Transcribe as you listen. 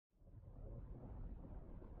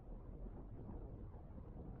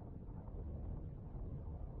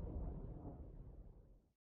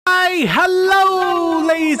Hi, hello,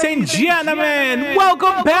 ladies and gentlemen.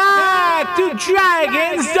 Welcome back to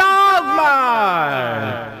Dragon Dogma.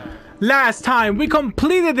 Last time we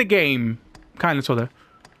completed the game, kind of, sorta.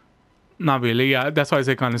 Not really, yeah. That's why I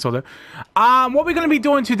say kind of, sorta. What we're gonna be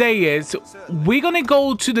doing today is we're gonna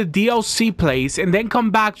go to the DLC place and then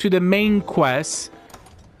come back to the main quest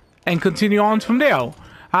and continue on from there.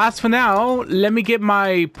 As for now, let me get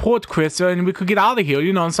my port crystal and we could get out of here,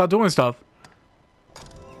 you know, and start doing stuff.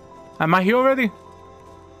 Am I here already?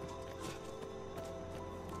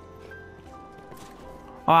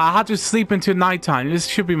 Oh, I had to sleep until nighttime. This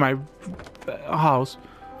should be my house.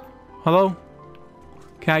 Hello?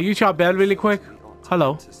 Can I use your bed really quick?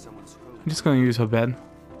 Hello? I'm just gonna use her bed.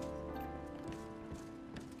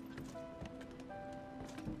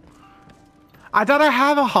 I thought I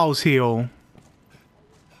have a house here.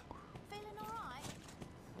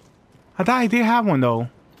 I thought I did have one though.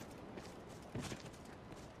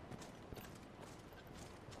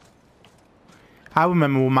 I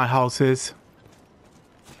remember where my house is.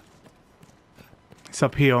 It's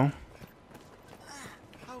up here.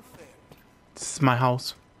 This is my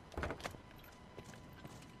house.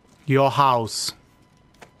 Your house.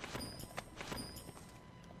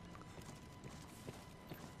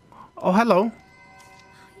 Oh, hello.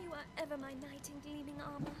 You are ever my knight in gleaming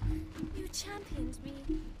armor. You championed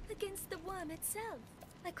me against the worm itself.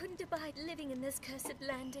 I couldn't abide living in this cursed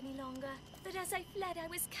land any longer. But as I fled, I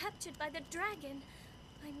was captured by the dragon.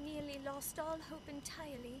 I nearly lost all hope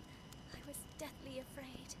entirely. I was deathly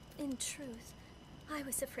afraid. In truth, I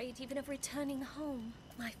was afraid even of returning home.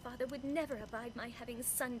 My father would never abide my having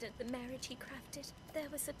sundered the marriage he crafted. There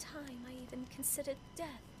was a time I even considered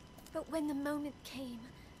death. But when the moment came,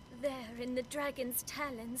 there in the dragon's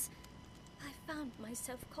talons, I found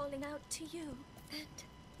myself calling out to you. And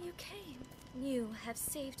you came. You have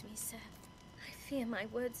saved me, sir. I fear my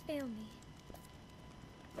words fail me.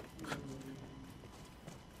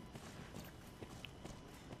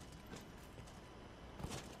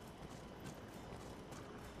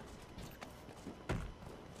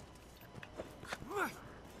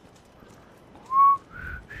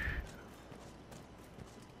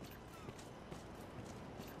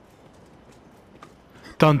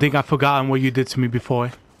 Don't think I've forgotten what you did to me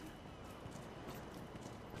before.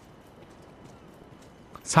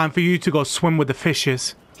 It's time for you to go swim with the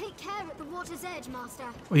fishes. Take care at the water's edge, Master.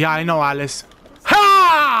 Yeah, I know, Alice.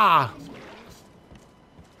 Ha!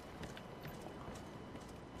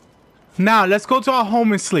 Now, let's go to our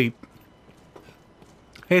home and sleep.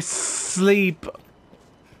 Let's sleep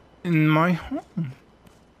in my home.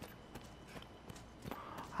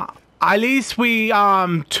 At least we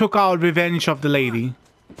took our revenge of the lady.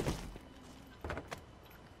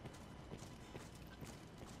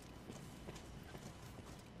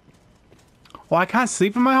 Oh, I can't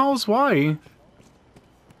sleep in my house? Why?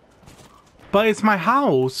 But it's my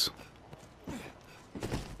house.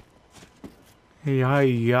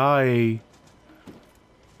 Yay.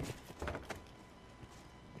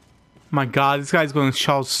 My god, this guy's gonna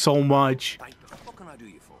shout so much.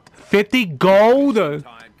 50 gold?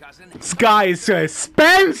 This guy is so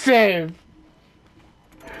expensive!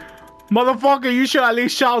 Motherfucker, you should at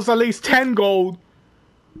least shout at least 10 gold.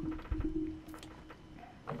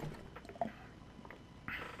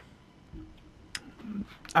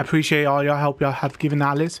 I appreciate all your help y'all have given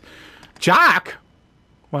Alice. Jack!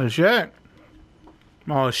 Well, shit.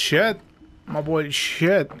 Oh, shit. My boy,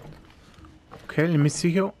 shit. Okay, let me see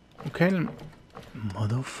here. Okay.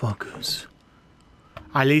 Motherfuckers.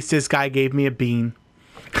 At least this guy gave me a bean.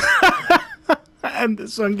 And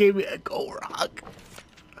this one gave me a gold rock.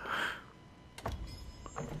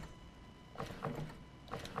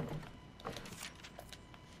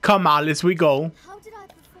 Come, Alice, we go.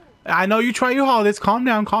 I know you try your hardest. Calm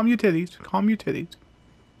down. Calm your titties. Calm your titties.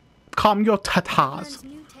 Calm your tatas.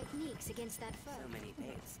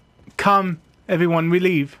 Come, everyone, we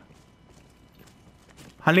leave.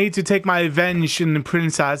 I need to take my revenge in the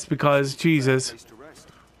princess because, Jesus,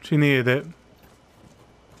 she needed it.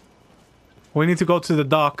 We need to go to the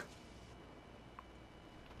dock.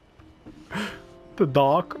 The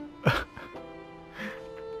dock?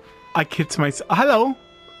 I kicked myself. Hello?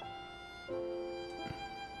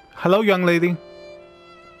 Hello, young lady.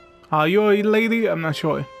 Are you a lady? I'm not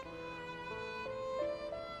sure.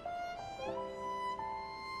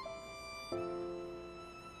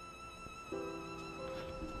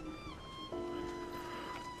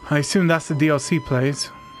 I assume that's the DLC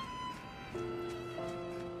place.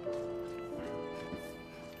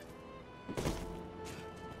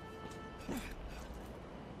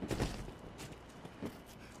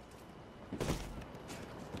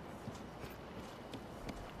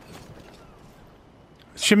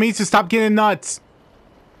 Shamisa, stop getting nuts.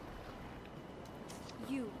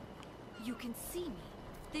 You can see me.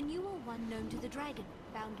 Then you are one known to the dragon,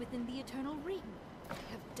 bound within the eternal ring. I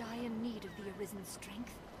have dire need of the Arisen's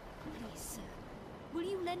strength. Please, sir, will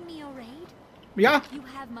you lend me your aid? Yeah. You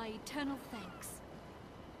have my eternal thanks.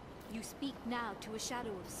 You speak now to a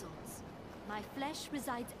shadow of sorts. My flesh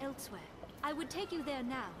resides elsewhere. I would take you there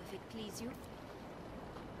now, if it please you.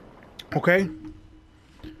 Okay.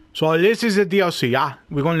 So this is a DLC, yeah?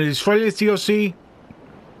 We're going to destroy this DLC.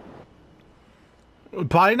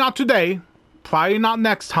 Probably not today. Probably not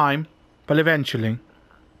next time. But eventually.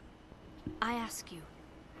 I ask you,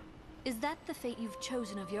 is that the fate you've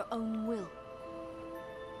chosen of your own will?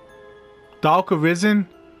 Dark Arisen?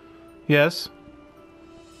 Yes.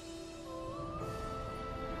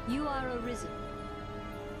 You are Arisen.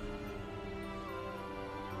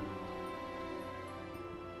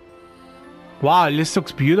 Wow, this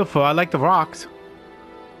looks beautiful. I like the rocks.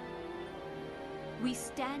 We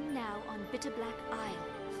stand now on Bitter Black Isle,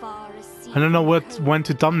 far as sea. I don't know when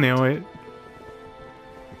to thumbnail it.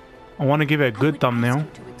 I want to give it a good thumbnail.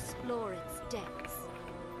 Ask you to explore its depths.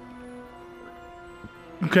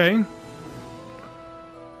 Okay.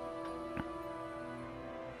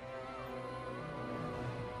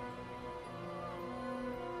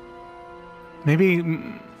 Maybe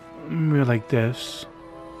like this.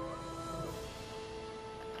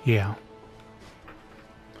 Yeah.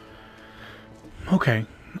 Okay.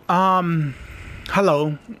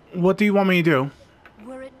 Hello. What do you want me to do?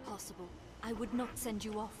 Were it possible, I would not send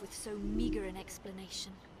you off with so meager an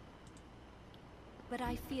explanation. But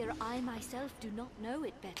I fear I myself do not know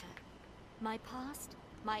it better. My past,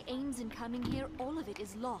 my aims in coming here, all of it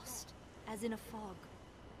is lost, as in a fog.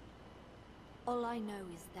 All I know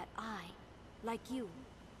is that I, like you,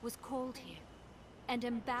 was called here, and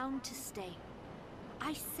am bound to stay.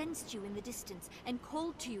 I sensed you in the distance, and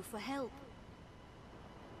called to you for help.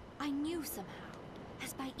 I knew somehow,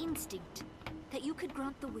 as by instinct, that you could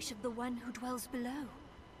grant the wish of the one who dwells below.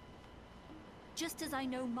 Just as I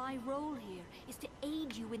know my role here is to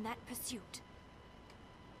aid you in that pursuit.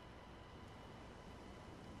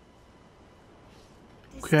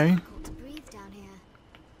 Okay. It's difficult to breathe down here.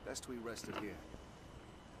 Best we rested here.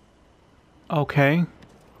 Okay.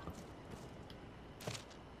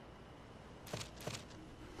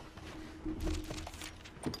 I'll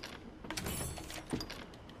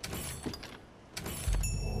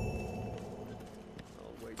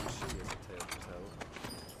wait to see as a tale to tell.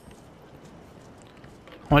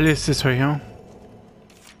 What is this right here?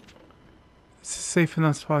 Is this safe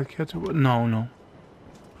enough spot? No.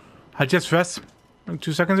 I just rest like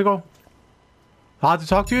 2 seconds ago. Hard to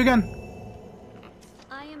talk to you again.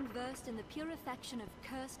 I am versed in the purification of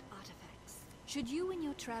cursed artifacts. Should you in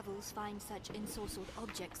your travels find such ensorcelled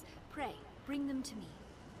objects, pray, bring them to me.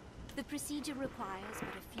 The procedure requires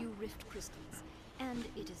but a few rift crystals, and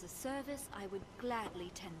it is a service I would gladly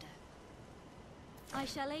tender. I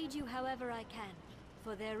shall aid you however I can,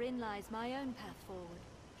 for therein lies my own path forward.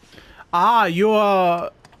 Ah, you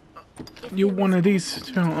one of these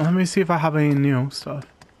too. Let me see if I have any new stuff.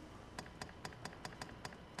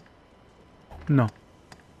 No.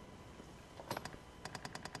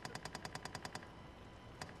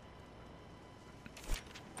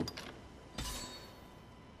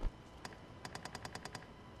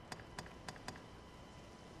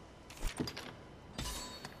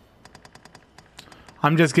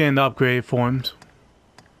 I'm just getting the upgrade forms.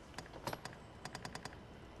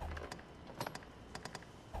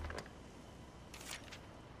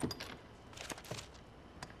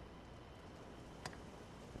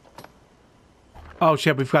 Oh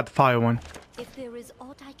shit, we forgot the fire one. If there is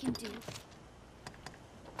aught I can do.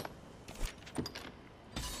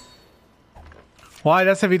 Why,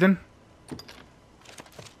 that's everything.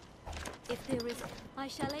 If there is, I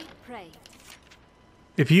shall aid pray.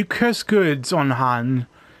 If you curse goods on hand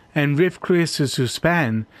and rift crystals to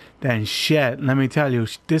spend, then shit, let me tell you,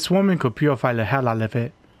 this woman could purify the hell out of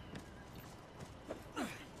it.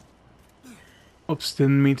 Oops,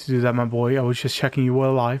 didn't mean to do that, my boy. I was just checking you were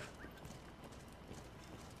alive.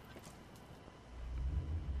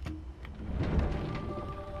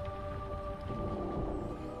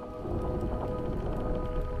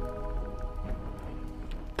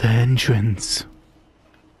 The entrance.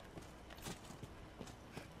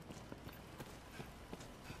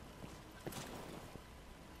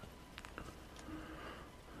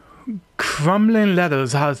 Crumbling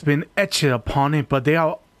letters has been etched upon it, but they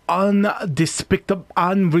are undespicable,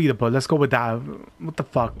 unreadable. Let's go with that. What the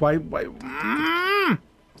fuck? Why?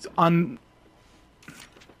 It's Let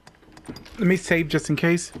me save just in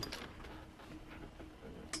case.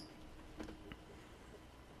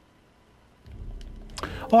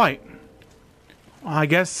 Alright. I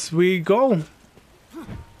guess we go.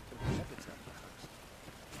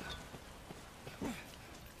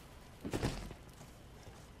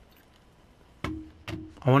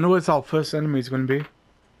 I wonder what our first enemy is going to be.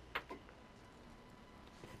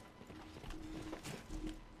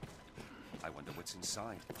 I wonder what's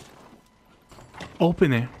inside.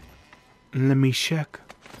 Open it. Let me check.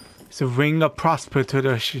 It's a ring of prosper to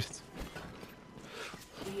the shit.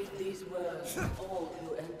 Leave these words to all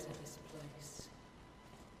who enter this place.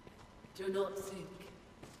 Do not think.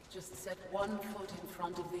 Just set one foot in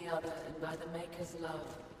front of the other, and by the Maker's love,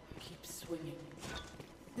 keep swinging.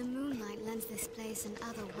 The moonlight lends this place an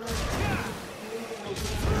other world.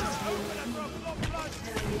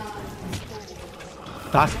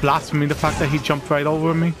 That's blasphemy, the fact that he jumped right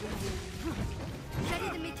over me. Ready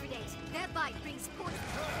the Mithridate. Their bite brings forth.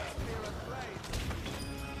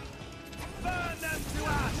 Burn them to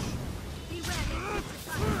ash! Beware their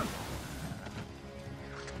future.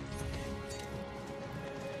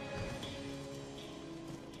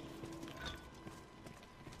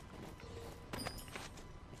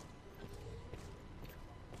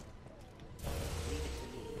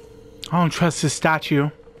 I don't trust this statue.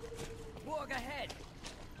 Walk ahead!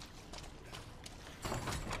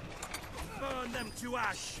 Burn them to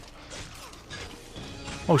ash!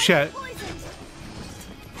 Oh shit. Burn them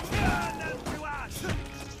to ash!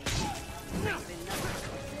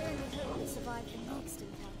 Survive the next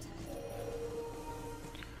encounter.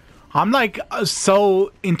 I'm like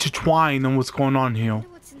so intertwined on what's going on here. Wonder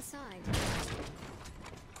what's inside.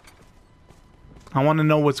 I want to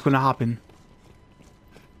know what's going to happen.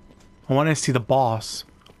 I want to see the boss.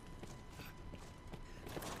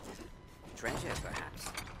 Treasure, perhaps.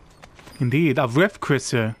 Indeed, a rift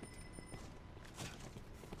crystal.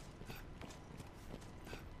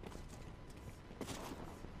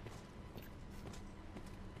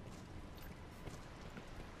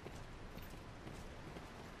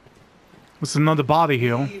 There's another body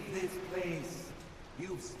here. Leave this place.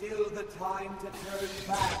 You've still the time to turn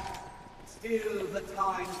back. Still the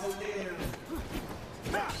time to live.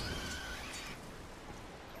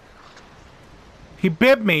 He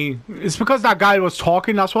bit me. It's because that guy was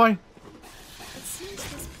talking, that's why. It seems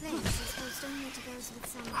this place is host only to those with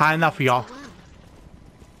some. High enough for y'all.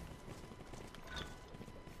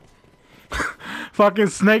 Fucking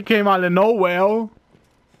snake came out of nowhere.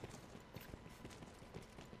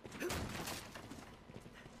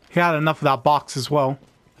 He had enough of that box as well.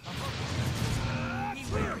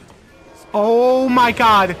 Oh my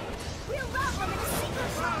god.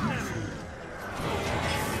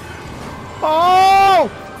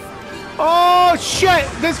 Oh! Oh shit!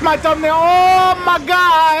 This is my thumbnail. Oh my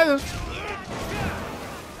god!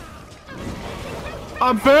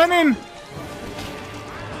 I'm burning.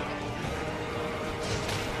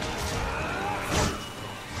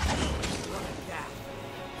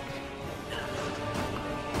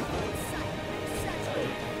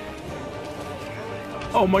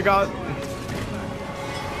 Oh my god.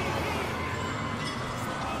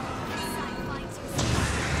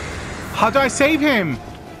 How do I save him?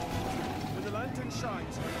 When the lantern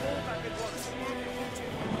shines, fall back at once.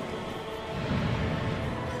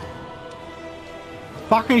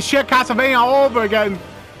 Fucking shit, Castlevania all over again.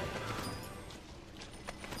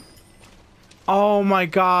 Oh my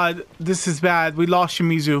god. This is bad. We lost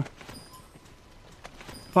Shimizu.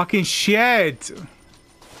 Fucking shit.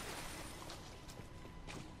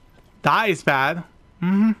 That is bad.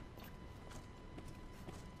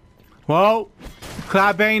 Well,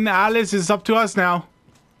 Clabane Alice is up to us now.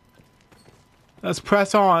 Let's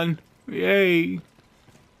press on. Yay.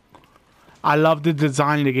 I love the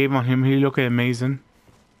design they gave on him. He looked amazing.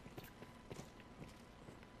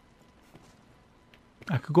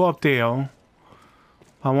 I could go up there.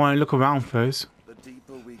 I want to look around first. The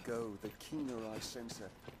deeper we go, the keener I sense it.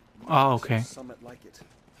 Oh, okay. Summit like it.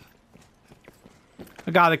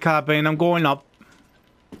 I got it, Clabane. I'm going up.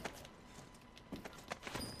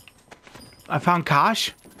 I found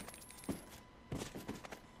cash.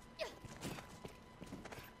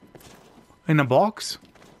 In a box.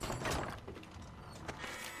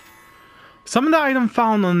 Some of the items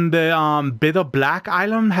found on the Bitter Black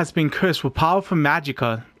Island has been cursed with powerful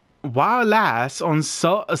magicka. While last on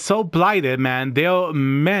so blighted, man, they're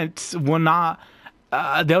meant will not.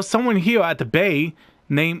 There's someone here at the bay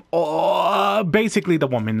named basically the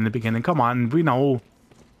woman in the beginning. Come on, we know.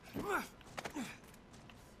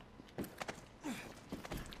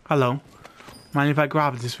 Hello. Mind if I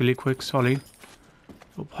grab this really quick? Sorry.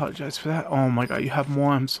 I apologize for that. Oh my god, you have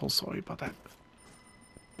more. I'm so sorry about that.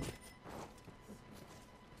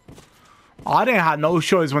 I didn't have no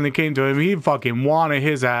choice when it came to him. He fucking wanted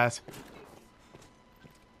his ass.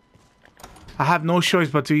 I have no choice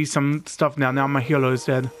but to eat some stuff now. Now my healer is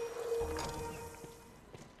dead.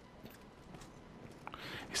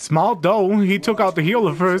 Small though. He took out the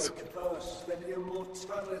healer first.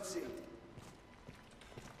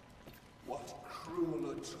 What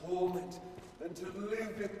crueler torment than to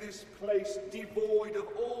live in this place devoid of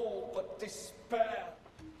all but despair.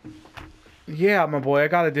 Yeah, my boy. I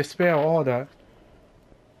gotta despair all that.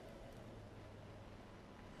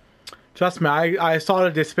 Trust me, I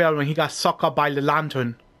started despair when he got sucked up by the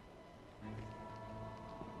lantern.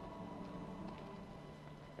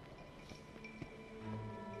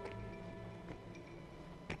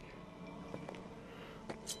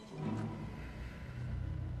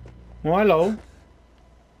 Oh, hello.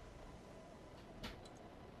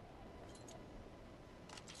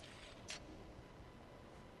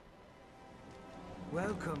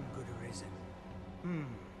 Welcome, good Arisen.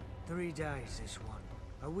 3 days this one.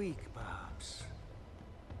 A week, perhaps.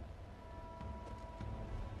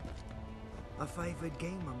 A favorite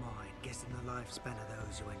game of mine, guessing the lifespan of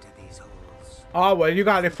those who enter these halls. Oh, well, you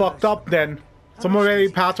got it fucked up then. Someone already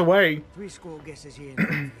passed away. 3 guesses here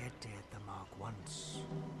and yet to hit the mark once.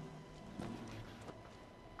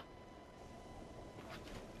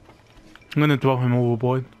 I'm gonna throw him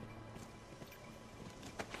overboard.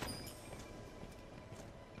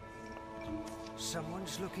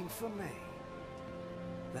 Someone's looking for me.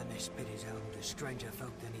 Then this pit is home to stranger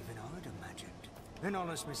folk than even I'd imagined. An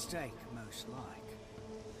honest mistake, most like.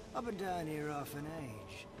 I've been down here half an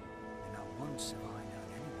age, and not once have I known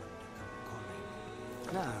anyone to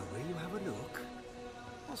come calling. Now, will you have a look?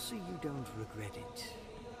 I'll see you don't regret it.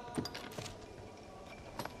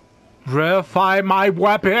 Verify my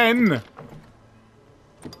weapon!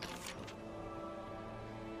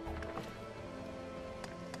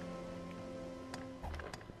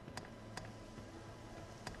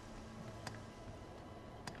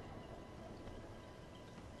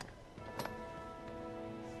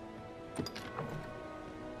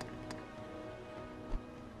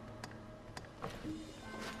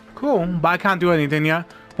 Cool, but I can't do anything yet.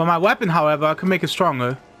 But my weapon, however, I can make it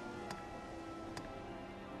stronger.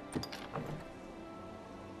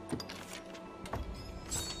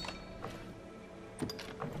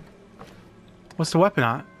 What's the weapon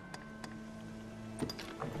at?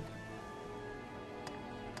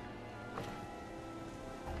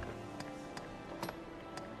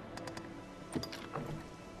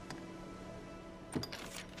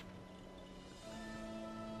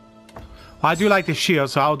 I do like the shield,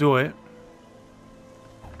 so I'll do it.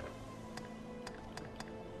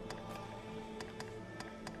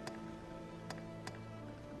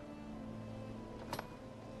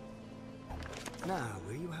 Now,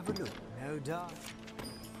 will you have a look? No doubt.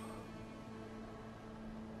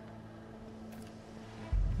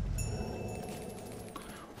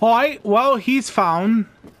 Alright, well, he's found.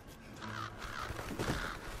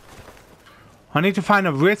 I need to find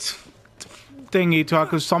a wrist thingy to I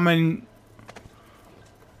could summon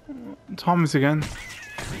Thomas again.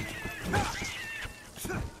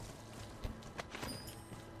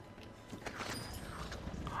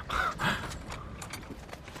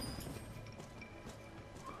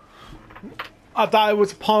 I thought it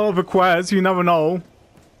was part of a quest, you never know.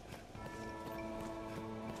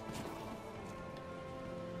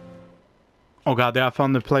 Oh god, I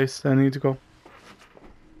found the place I need to go.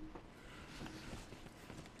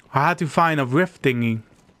 I had to find a rift thingy.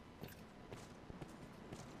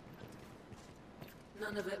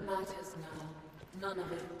 None of it matters now. None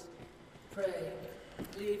of it. Pray,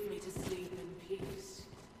 leave me to sleep in peace.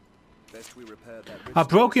 Best we repair that A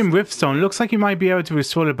broken rift stone. Looks like you might be able to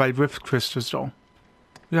restore it by rift crystals though.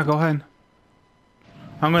 Yeah, go ahead.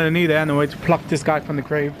 I'm gonna need it anyway to pluck this guy from the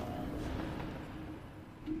grave.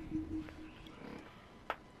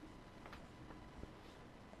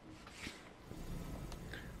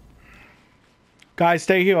 Guys,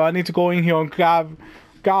 stay here. I need to go in here and grab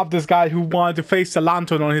this guy who wanted to face the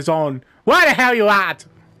lantern on his own. Where the hell you at?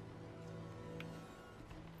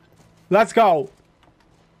 Let's go.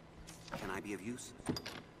 Can I be of use?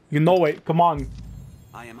 You know it. Come on.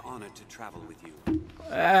 I am honored to travel with you.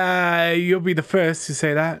 You'll be the first to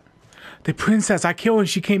say that. The princess, I killed her.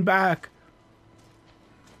 She came back.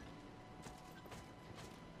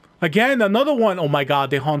 Again, another one. Oh my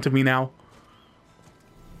god, they haunted me now.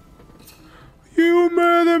 You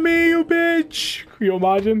murder me, you bitch. Can you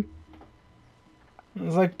imagine? I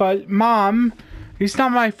was like, but mom, it's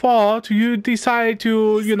not my fault. You decided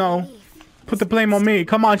to, you know, put the blame on me.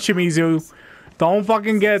 Come on, Shimizu. Don't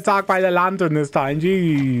fucking get attacked by the lantern this time.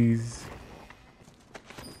 Jeez.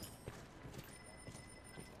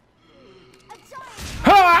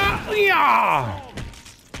 Yeah.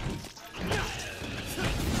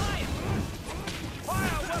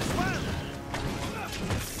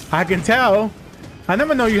 I can tell. I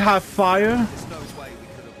never know you have fire.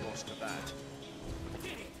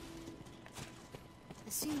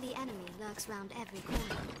 Assume the enemy lurks round every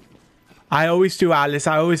corner. I always do, Alice.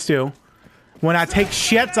 I always do. When I take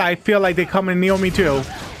shits, I feel like they're coming near me too.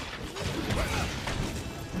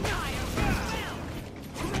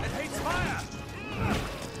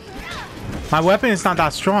 My weapon is not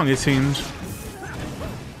that strong, it seems.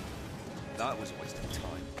 That was a waste of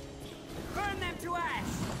time. Burn them to ash!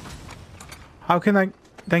 How can I...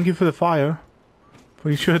 Thank you for the fire. But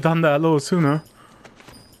you should have done that a little sooner.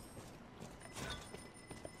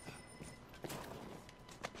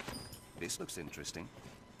 This looks interesting.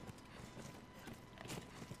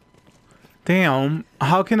 Damn.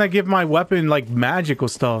 How can I give my weapon, like, magical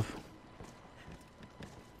stuff?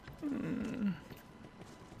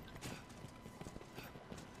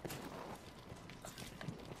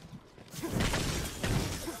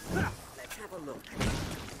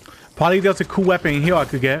 Probably there's a cool weapon here I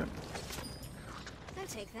could get. I'll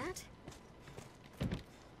take that.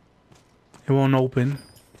 It won't open.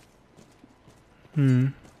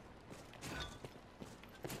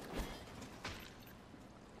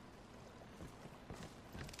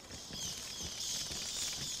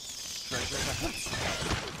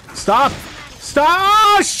 Stop! Stop!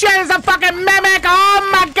 Oh shit, it's a fucking mimic! Oh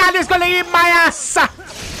my god, it's gonna eat my ass! Oh,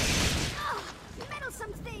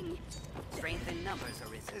 meddlesome thing! Strength in numbers,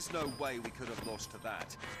 Arisen. There's no way we could have lost to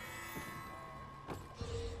that.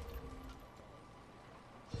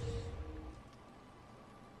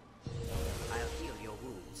 I'll heal your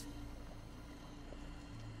wounds.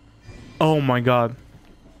 Oh my god.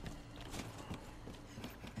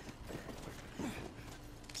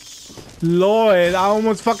 Lord, I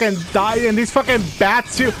almost fucking died, and these fucking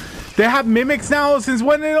bats too. They have mimics now since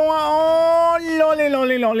when they don't want. Oh, lolly,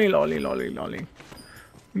 lolly, lolly, lolly, lolly, lolly. Give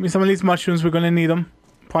me some of these mushrooms. We're gonna need them.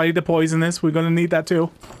 Probably the poisonous. We're gonna need that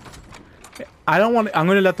too. I don't want. I'm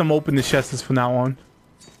gonna let them open the chests from now on.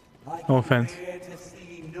 No offense. Prepare to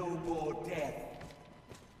see no more death.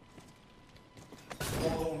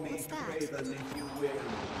 Follow me, What's that? Raven, if you will.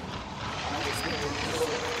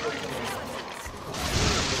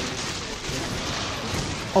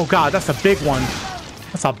 Oh god, that's a big one.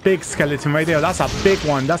 That's a big skeleton right there. That's a big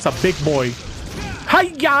one. That's a big boy.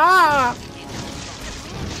 Hiya!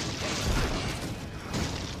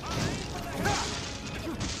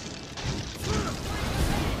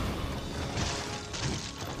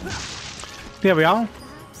 There we are.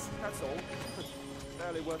 That's all.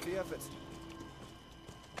 Barely worth the effort.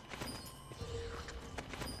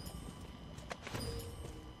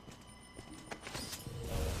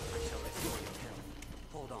 I shall restore your health.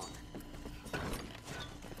 Hold on.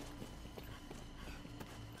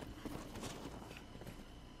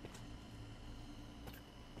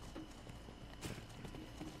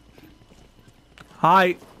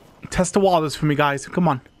 Hi. Test the waters for me, guys. Come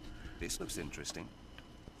on. This looks interesting.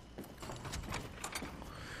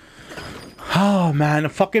 Oh, man. A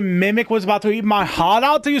fucking mimic was about to eat my heart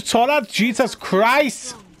out. You saw that? Jesus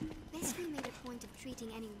Christ. This one made a point of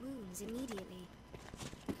treating any wounds immediately.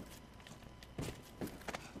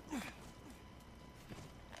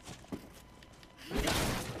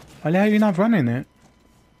 Why the hell are you not running it?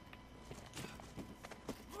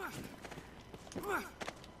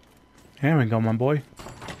 There we go, my boy.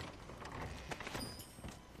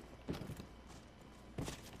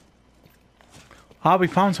 Ah, we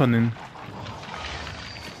found something.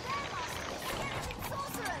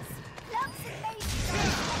 Sorcerers! Clubs and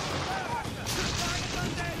mages!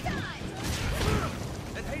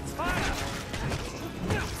 It hates fire!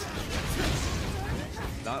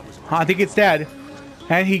 That was I think it's dead.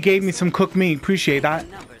 And he gave me some cooked meat. Appreciate that.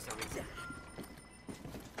 Numbers, Arisen.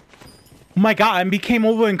 Oh my god, and became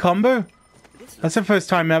over encumber? That's the first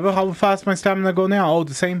time ever. How fast my stamina go now? Oh,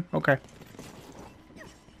 the same? Okay.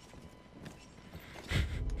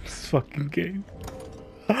 This fucking game.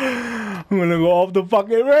 I'm gonna go off the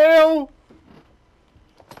fucking rail!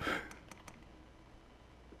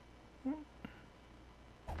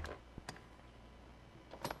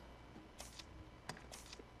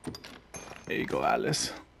 There you go,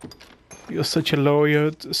 Alice. You're such a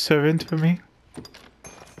loyal servant for me.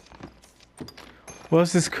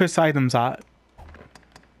 Where's this cursed items at?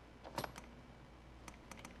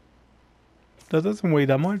 That doesn't weigh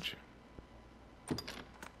that much.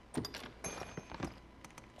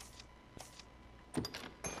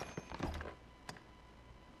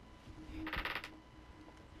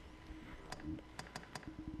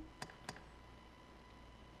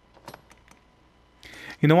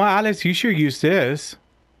 You know what, Alice? You should use this.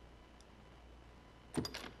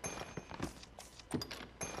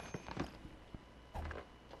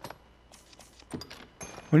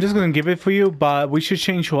 I'm just gonna give it for you, but we should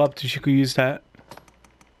change her up so she could use that.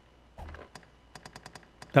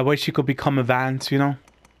 That way she could become advanced, you know?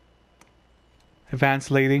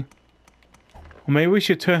 Advanced lady. Or maybe we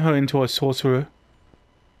should turn her into a sorcerer.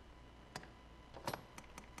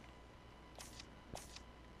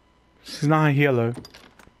 She's not a healer.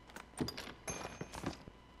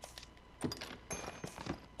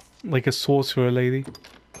 Like a sorcerer lady.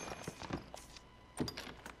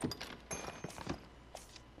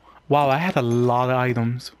 Wow, I had a lot of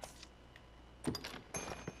items.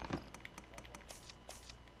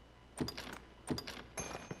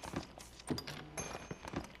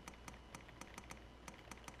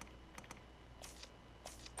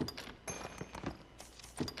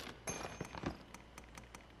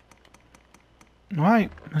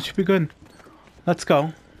 Alright, that should be good. Let's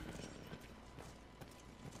go.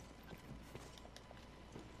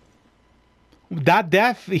 That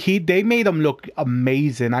death, they made him look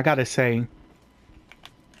amazing, I gotta say.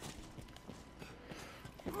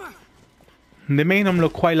 They made him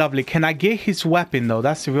look quite lovely. Can I get his weapon though?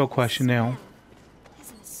 That's the real question now.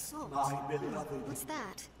 It's an assault. What's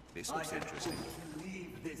that? This looks interesting.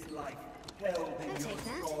 Leave this life held in Can I your take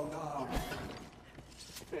that? strong arms.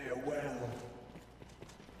 Farewell.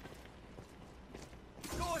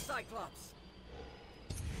 Go, Cyclops!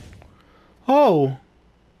 Oh.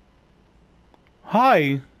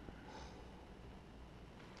 Hi.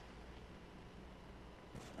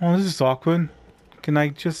 Oh, this is awkward. Can I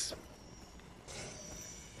just...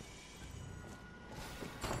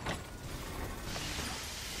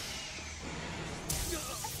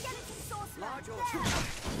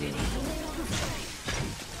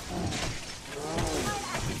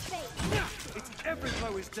 Every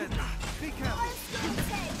blow is deadly. Be careful.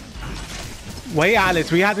 Wait,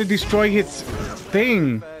 Alice, we had to destroy his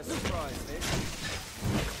thing.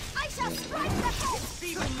 I shall strike the head.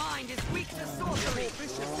 Feeble mind is weak to sorcery.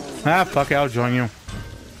 Ah, fuck it, I'll join you.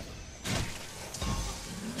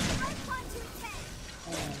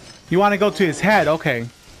 You want to go to his head? Okay.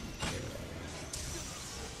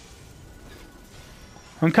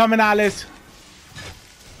 I'm coming, Alice.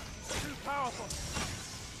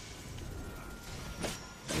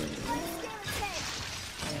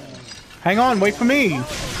 Hang on, wait for me.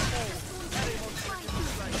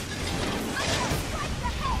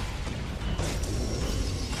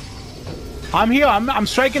 I'm here. I'm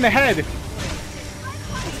striking the head.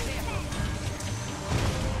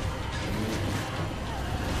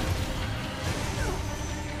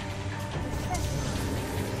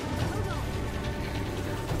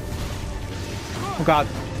 Oh God!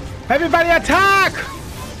 Everybody attack!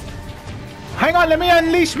 Hang on, let me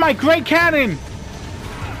unleash my great cannon.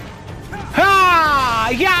 Ha!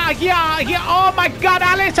 Yeah, yeah, yeah! Oh my God,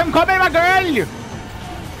 Alice, I'm coming, my girl. Here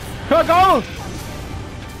I go.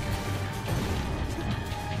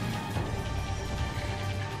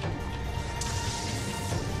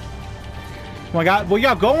 Oh my God, where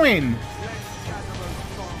y'all going?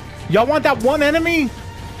 Y'all want that one enemy?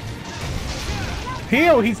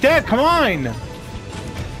 Heal, he's dead, come on!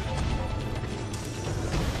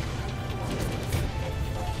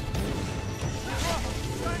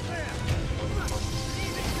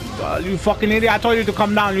 You fucking idiot, I told you to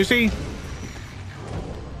come down, you see?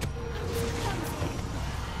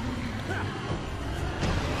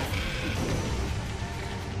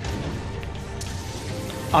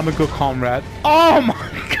 I'm a good comrade. Oh my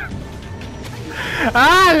God!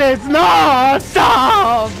 Alice, no!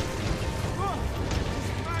 Stop!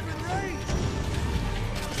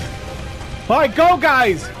 Alright, go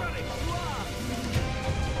guys!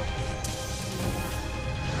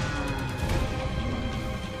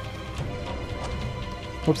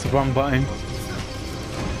 Oops, the wrong button.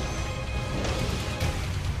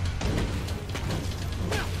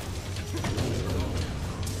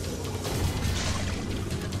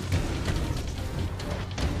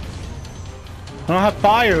 I don't have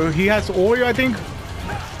fire. He has oil, I think.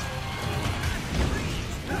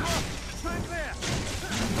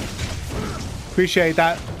 Appreciate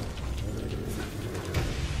that.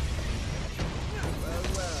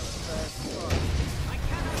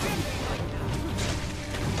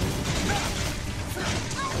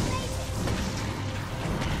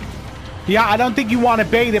 Yeah, I don't think you want to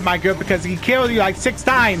bait it, my girl, because he killed you like 6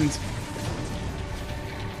 times.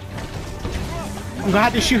 I'm gonna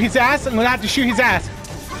have to shoot his ass. I'm gonna have to shoot his ass.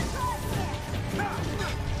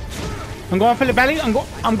 I'm going for the belly. I'm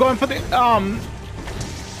going for the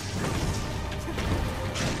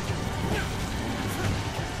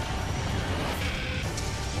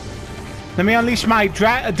Let me unleash my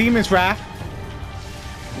demon's wrath.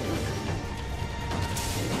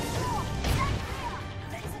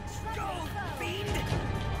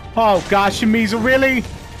 Oh gosh, Shimizu, really?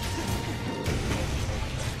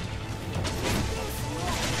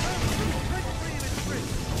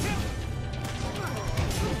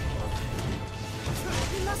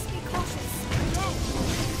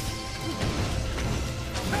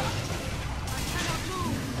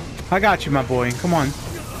 I got you, my boy. Come on.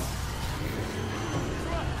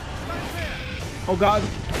 Oh god.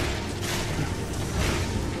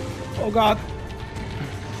 Oh god.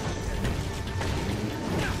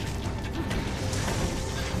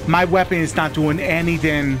 My weapon is not doing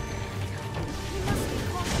anything.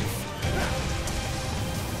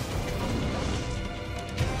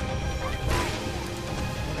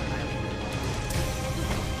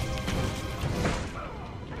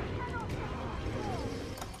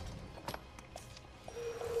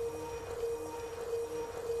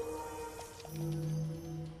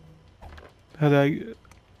 How do I...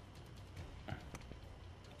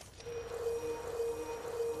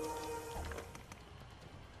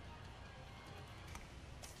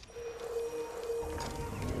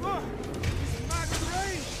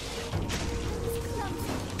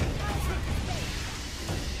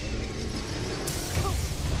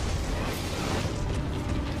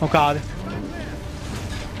 Oh god.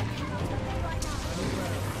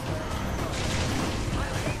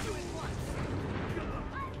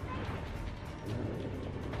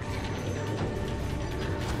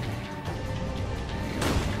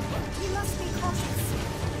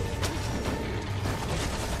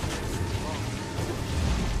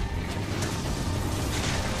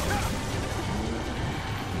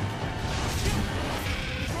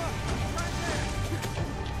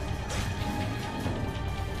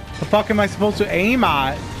 The fuck am I supposed to aim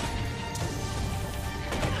at?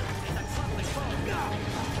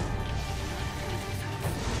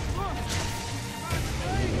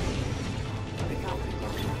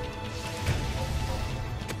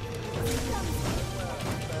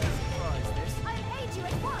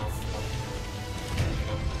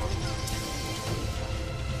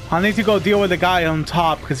 I need to go deal with the guy on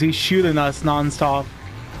top because he's shooting us non-stop.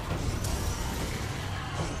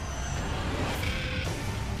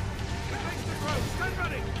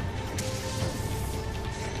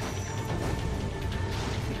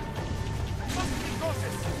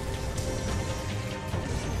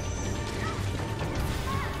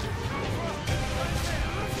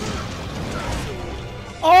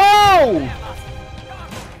 Oh!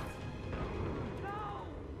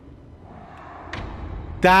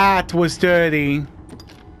 That was dirty.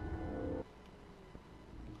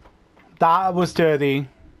 That was dirty.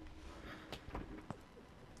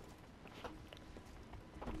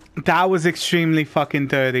 That was extremely fucking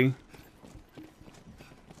dirty.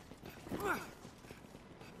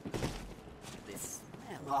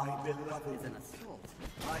 My beloved is an assault.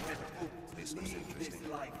 I had hoped this was this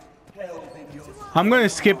life held in your... I'm gonna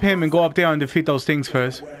skip him and go up there and defeat those things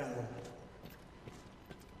first. There,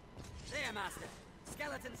 Master.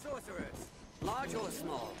 Skeleton sorcerers. Large or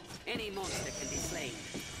small, any monster can be slain.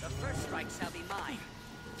 The first strike shall be mine.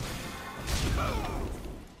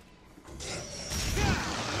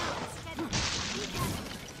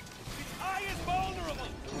 I is vulnerable!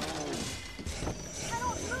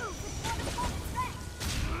 Cannot move with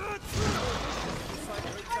one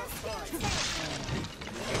opponent's left.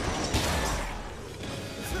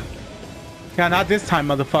 Yeah, not this time,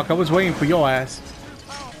 motherfucker. I was waiting for your ass.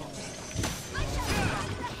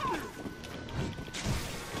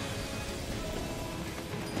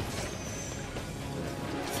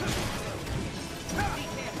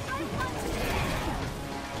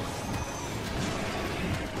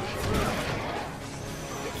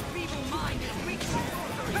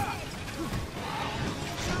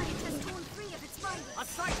 A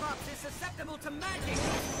Cyclops is susceptible to magic.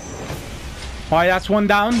 Alright, that's one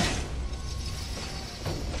down.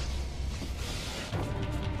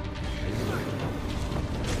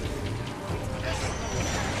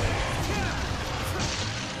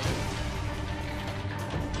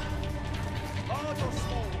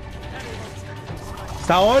 Is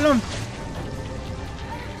that all of them?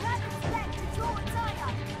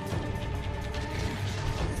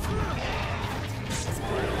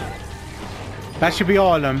 That should be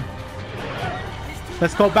all of them.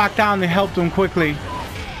 Let's go back down and help them quickly.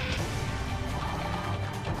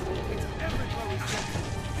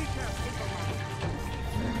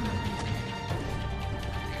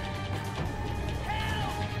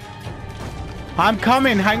 I'm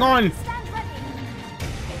coming, hang on.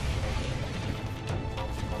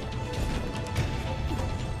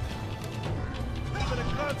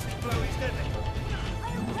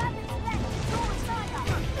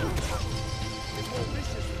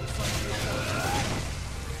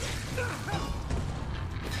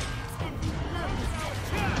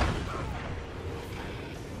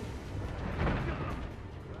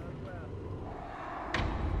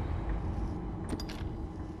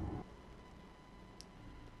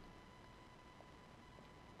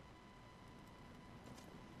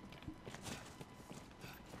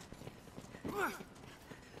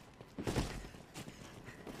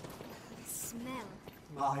 Smell.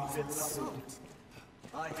 My beloved,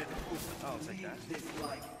 I had hoped to leave this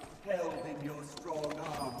life held in your strong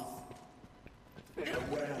arms.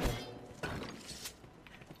 Farewell.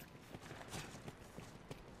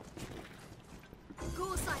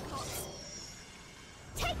 Go, Cyclops.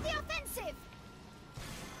 Take the offensive.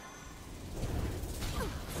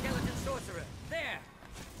 Skeleton sorcerer, there!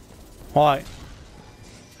 Alright.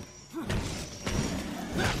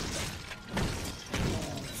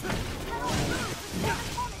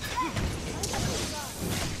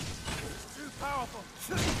 Too powerful!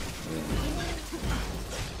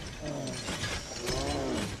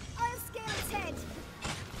 I'll scale its head.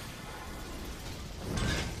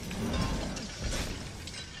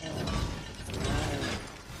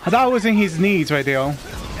 I thought it was in his knees right there. Every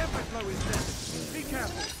blow is dead. Be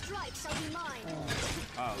careful! Strike shall be mine.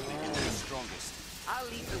 I'll be the strongest. I'll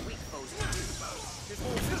leave the weak foes to you. His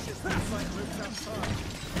more vicious than sight roots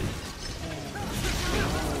outside.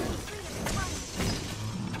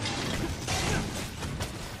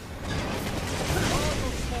 Large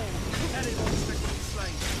or small, any monster can be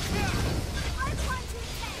slain. I plan to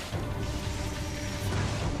attack.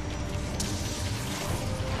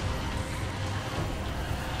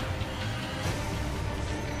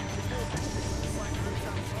 Sight roots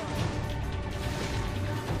outside.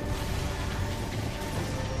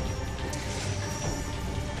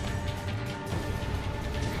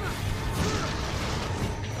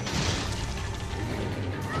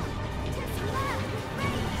 Tis mad with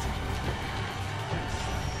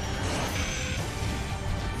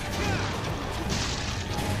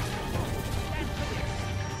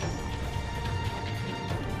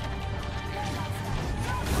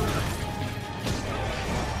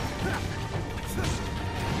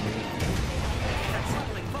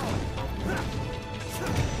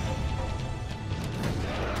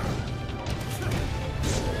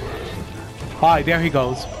rage. Alright, there he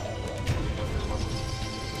goes.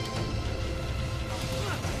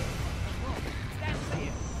 Stand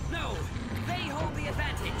clear! No! They hold the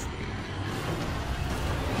advantage!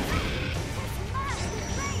 Tis mad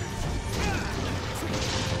with rage.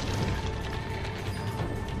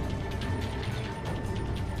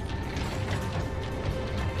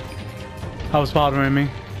 That was bothering me.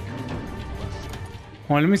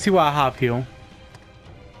 Well, let me see what I have here.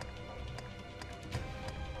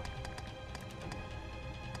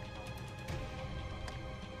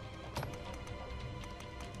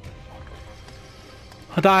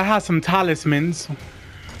 I thought I had some talismans.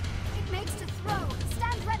 It makes to throw.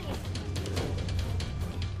 Stand ready.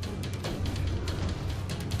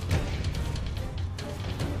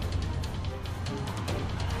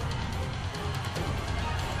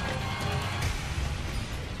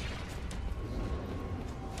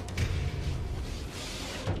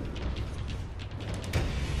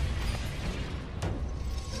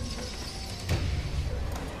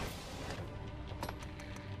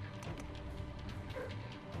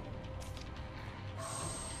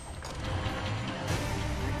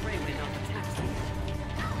 I pray we're not attacked.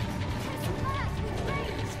 Tis mad with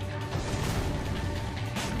rage.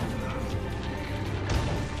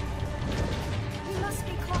 We must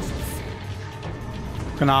be cautious.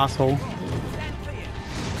 An asshole. Stand clear!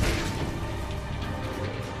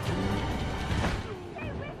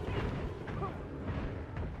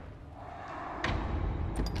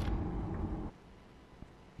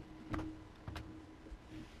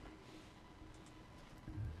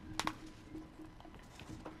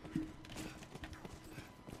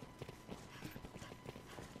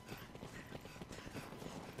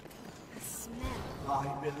 Smell. My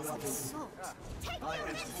beloved, Salt. Take the I had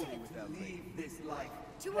offensive. hoped to leave this life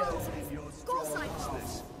To held arms. in your Go, strong Cyclops.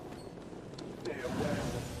 arms. Farewell.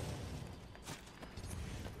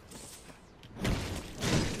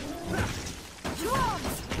 To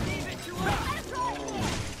arms. Leave it to us.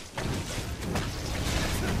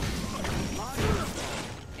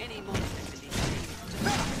 Any monster can be slain.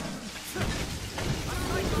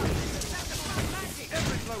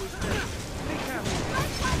 Every blow is dead. Be careful. I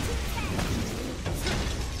plan to attack.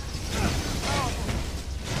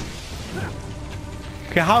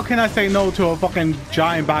 Okay, how can I say no to a fucking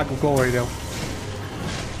giant bag of gold right there?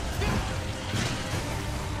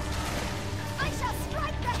 I shall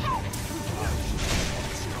strike the head.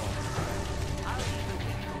 I'll leave the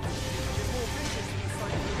weak foes to you. His more vicious than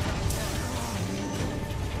sight roots outside.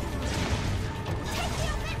 Take the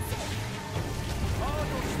offensive.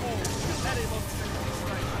 Large or small, any monster can be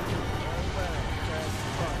slain. Farewell, fair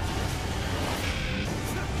strike.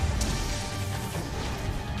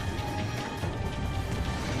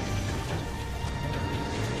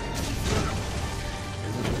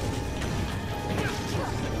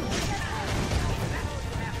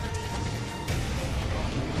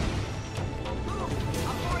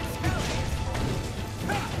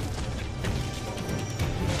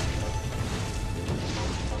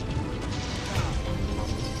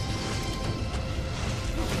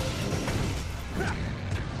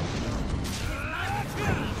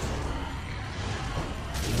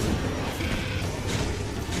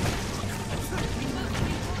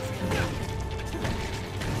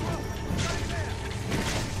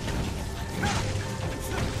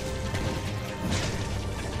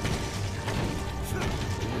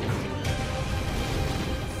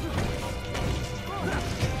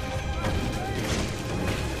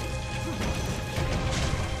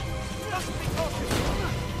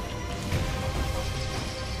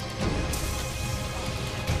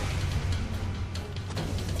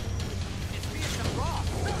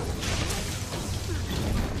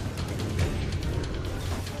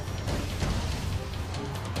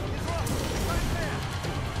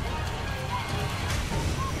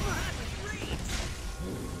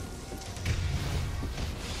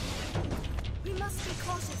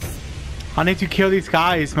 I need to kill these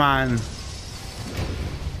guys, man.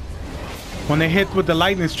 When they hit with the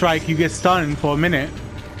lightning strike, you get stunned for a minute.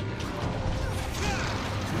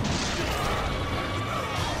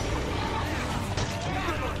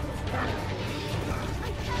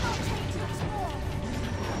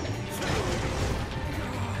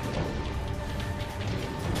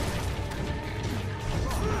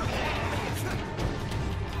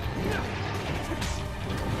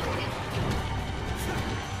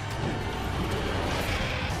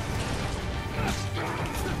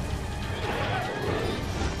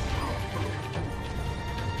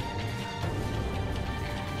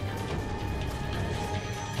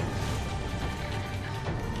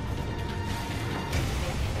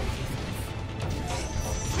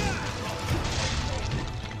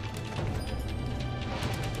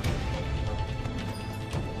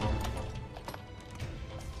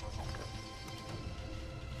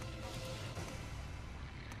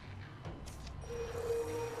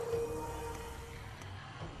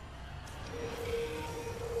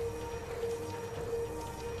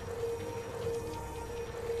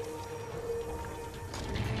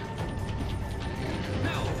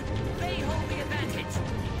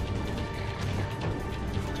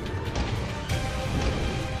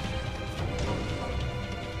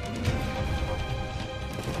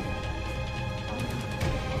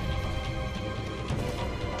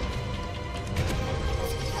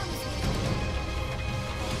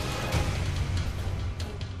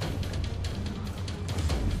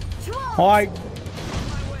 Alright.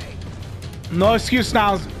 No excuse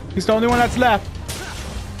now. He's the only one that's left.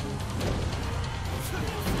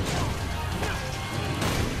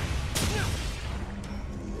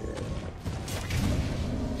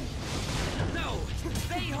 No!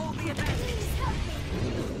 They hold the advantage!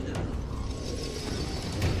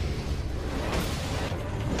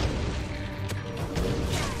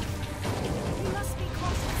 We must be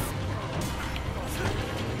cautious.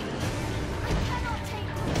 I cannot take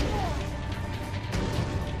this war.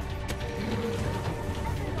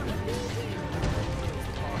 Everyone, be healed.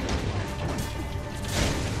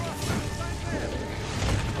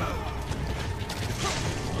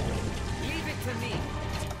 Leave it to me!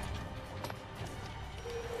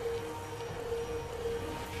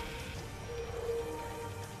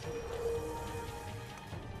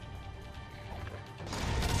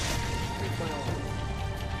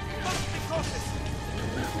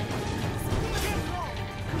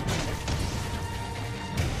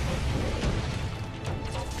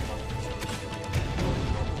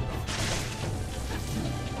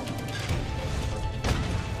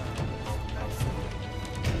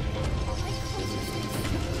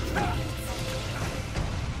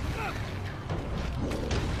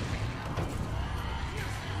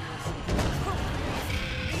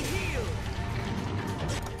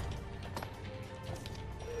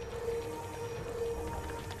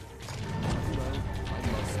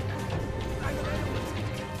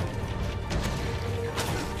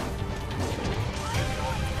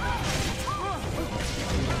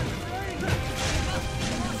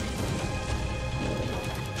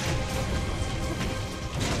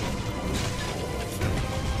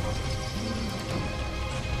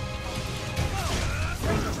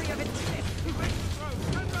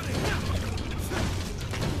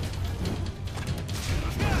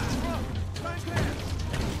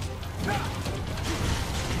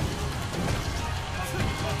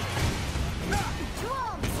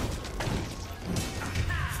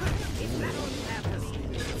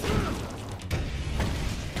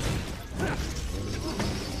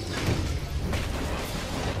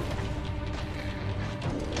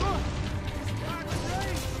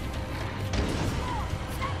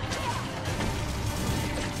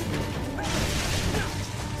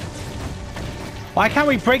 Why can't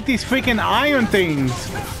we break these freaking iron things?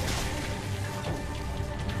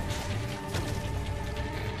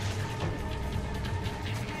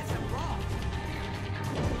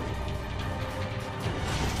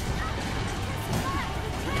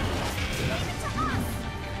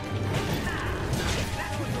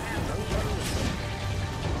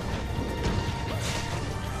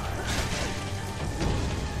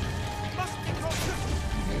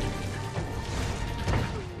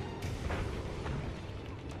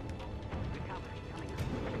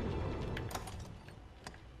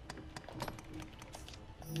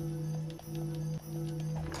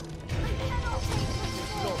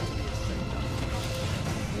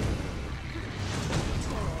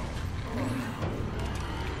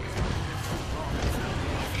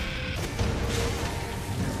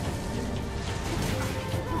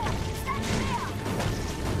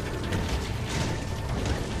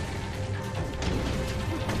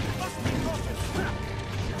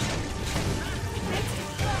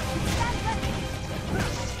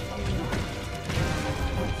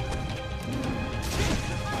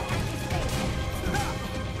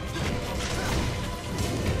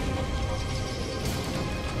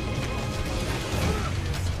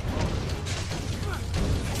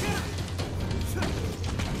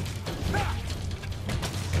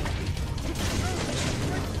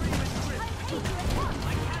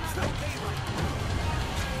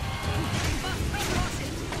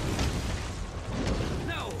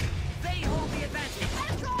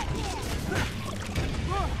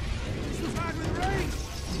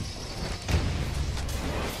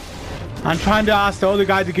 I'm trying to ask the other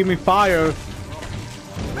guy to give me fire.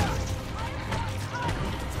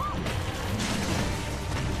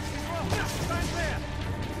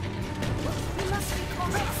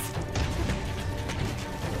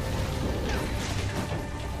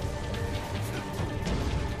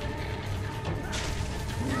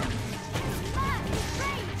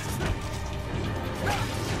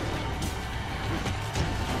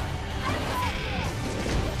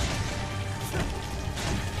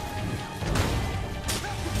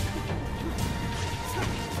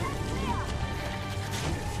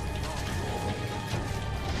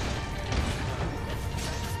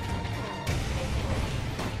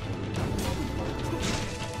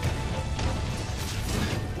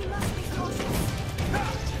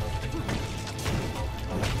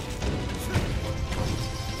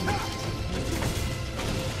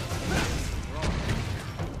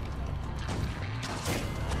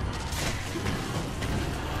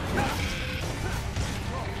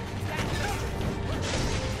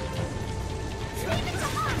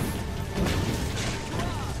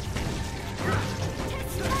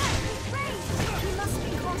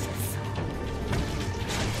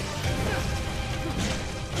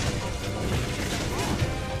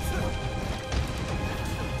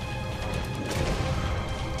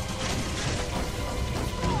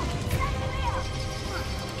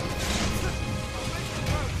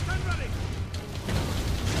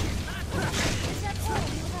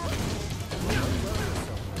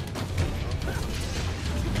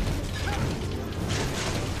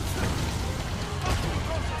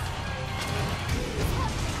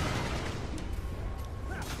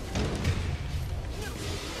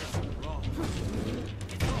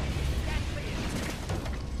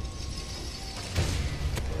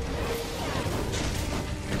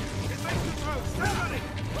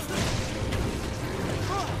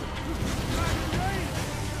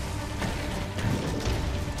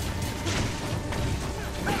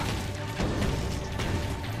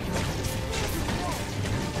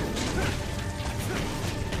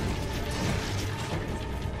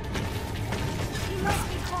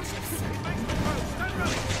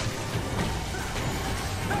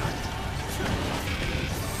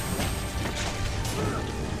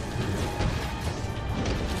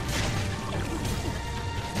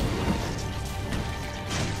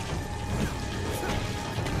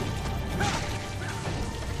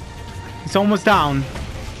 It's almost down.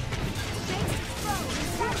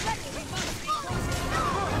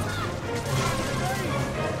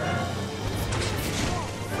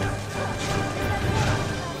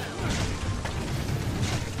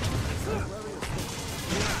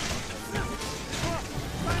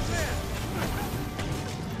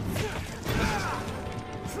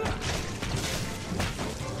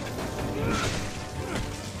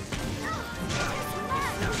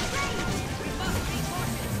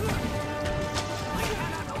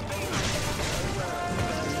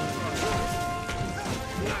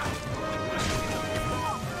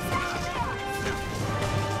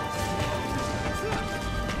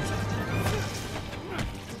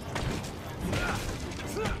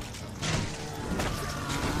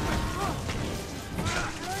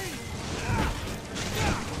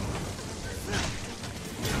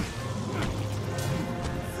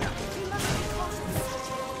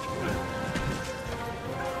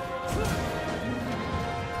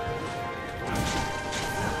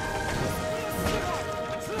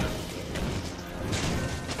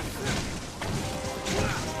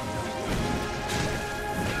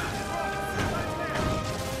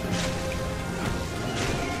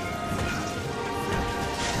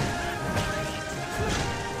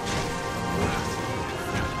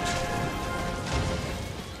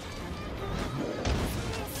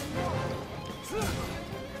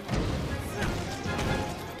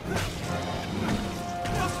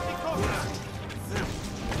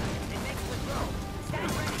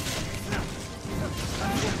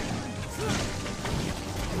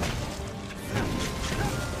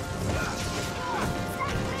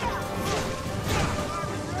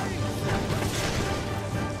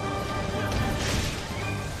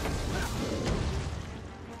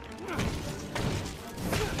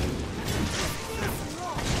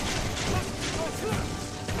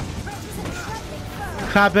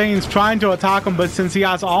 Clapbane's trying to attack him, but since he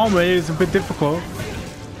has armor, it's a bit difficult.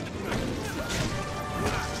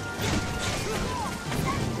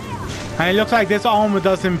 And it looks like this armor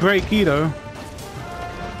doesn't break either.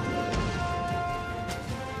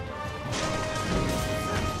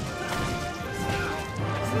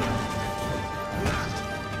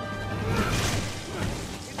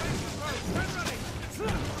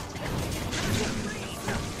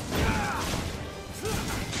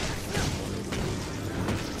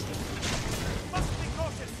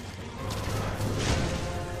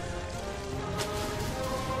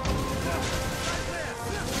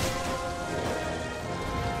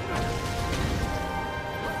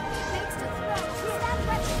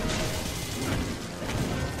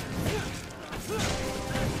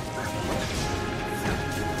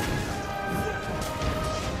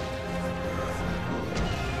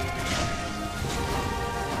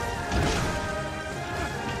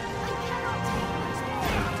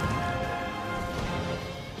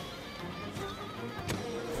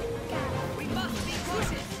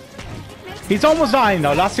 He's almost dying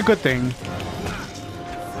though. That's a good thing.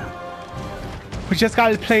 We just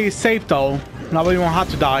gotta play it safe though. Now we won't have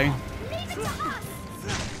to die.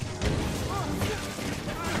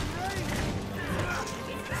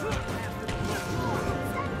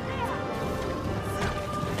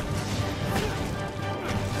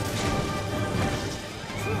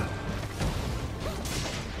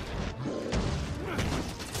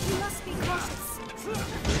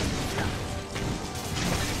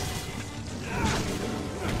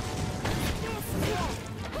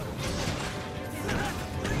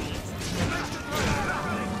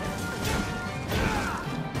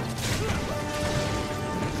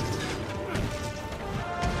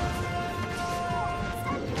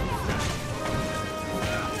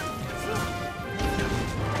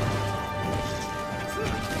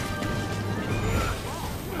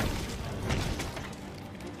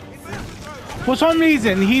 For some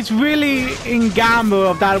reason, he's really in gamble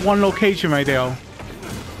of that one location right there.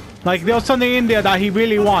 Like, there's something in there that he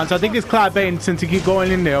really wants. I think it's Cloud Bane since he keep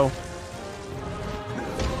going in there.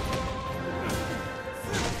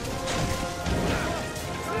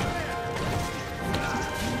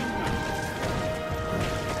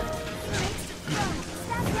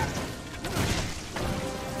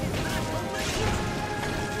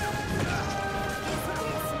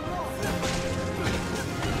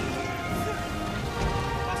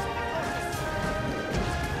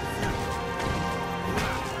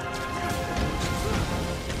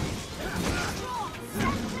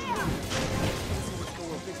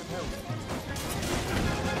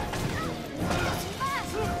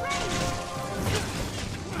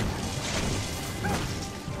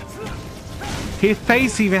 His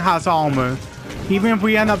face even has armor. Even if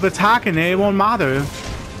we end up attacking it, it won't matter.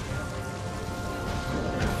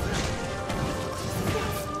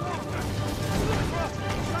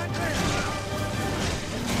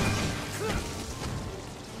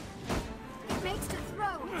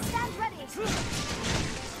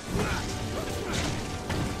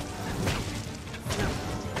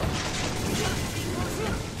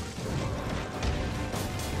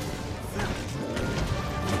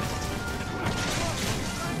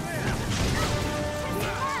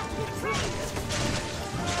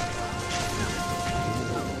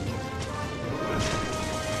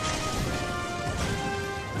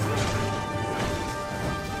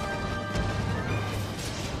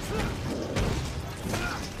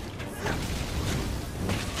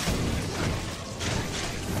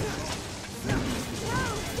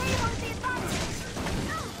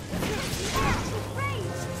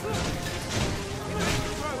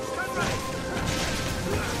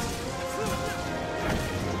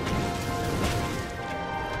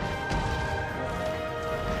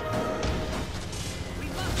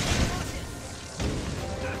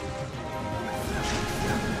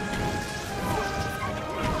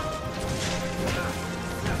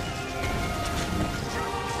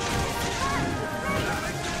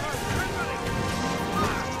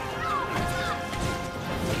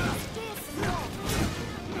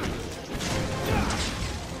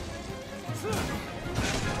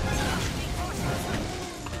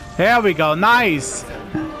 There we go. Nice.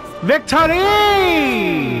 Victory!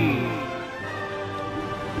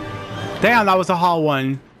 Damn, that was a hard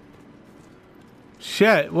one.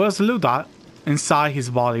 Shit, where's the loot at? Inside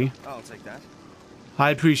his body. I'll take that.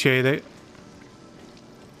 I appreciate it.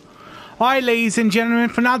 Alright, ladies and gentlemen,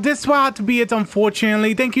 for now, this will have to be it,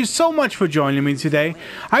 unfortunately. Thank you so much for joining me today.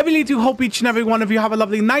 I really do hope each and every one of you have a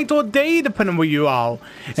lovely night or day, depending on where you are.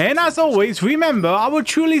 And as always, remember, I will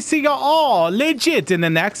truly see you all legit in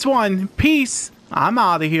the next one. Peace. I'm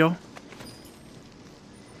out of here.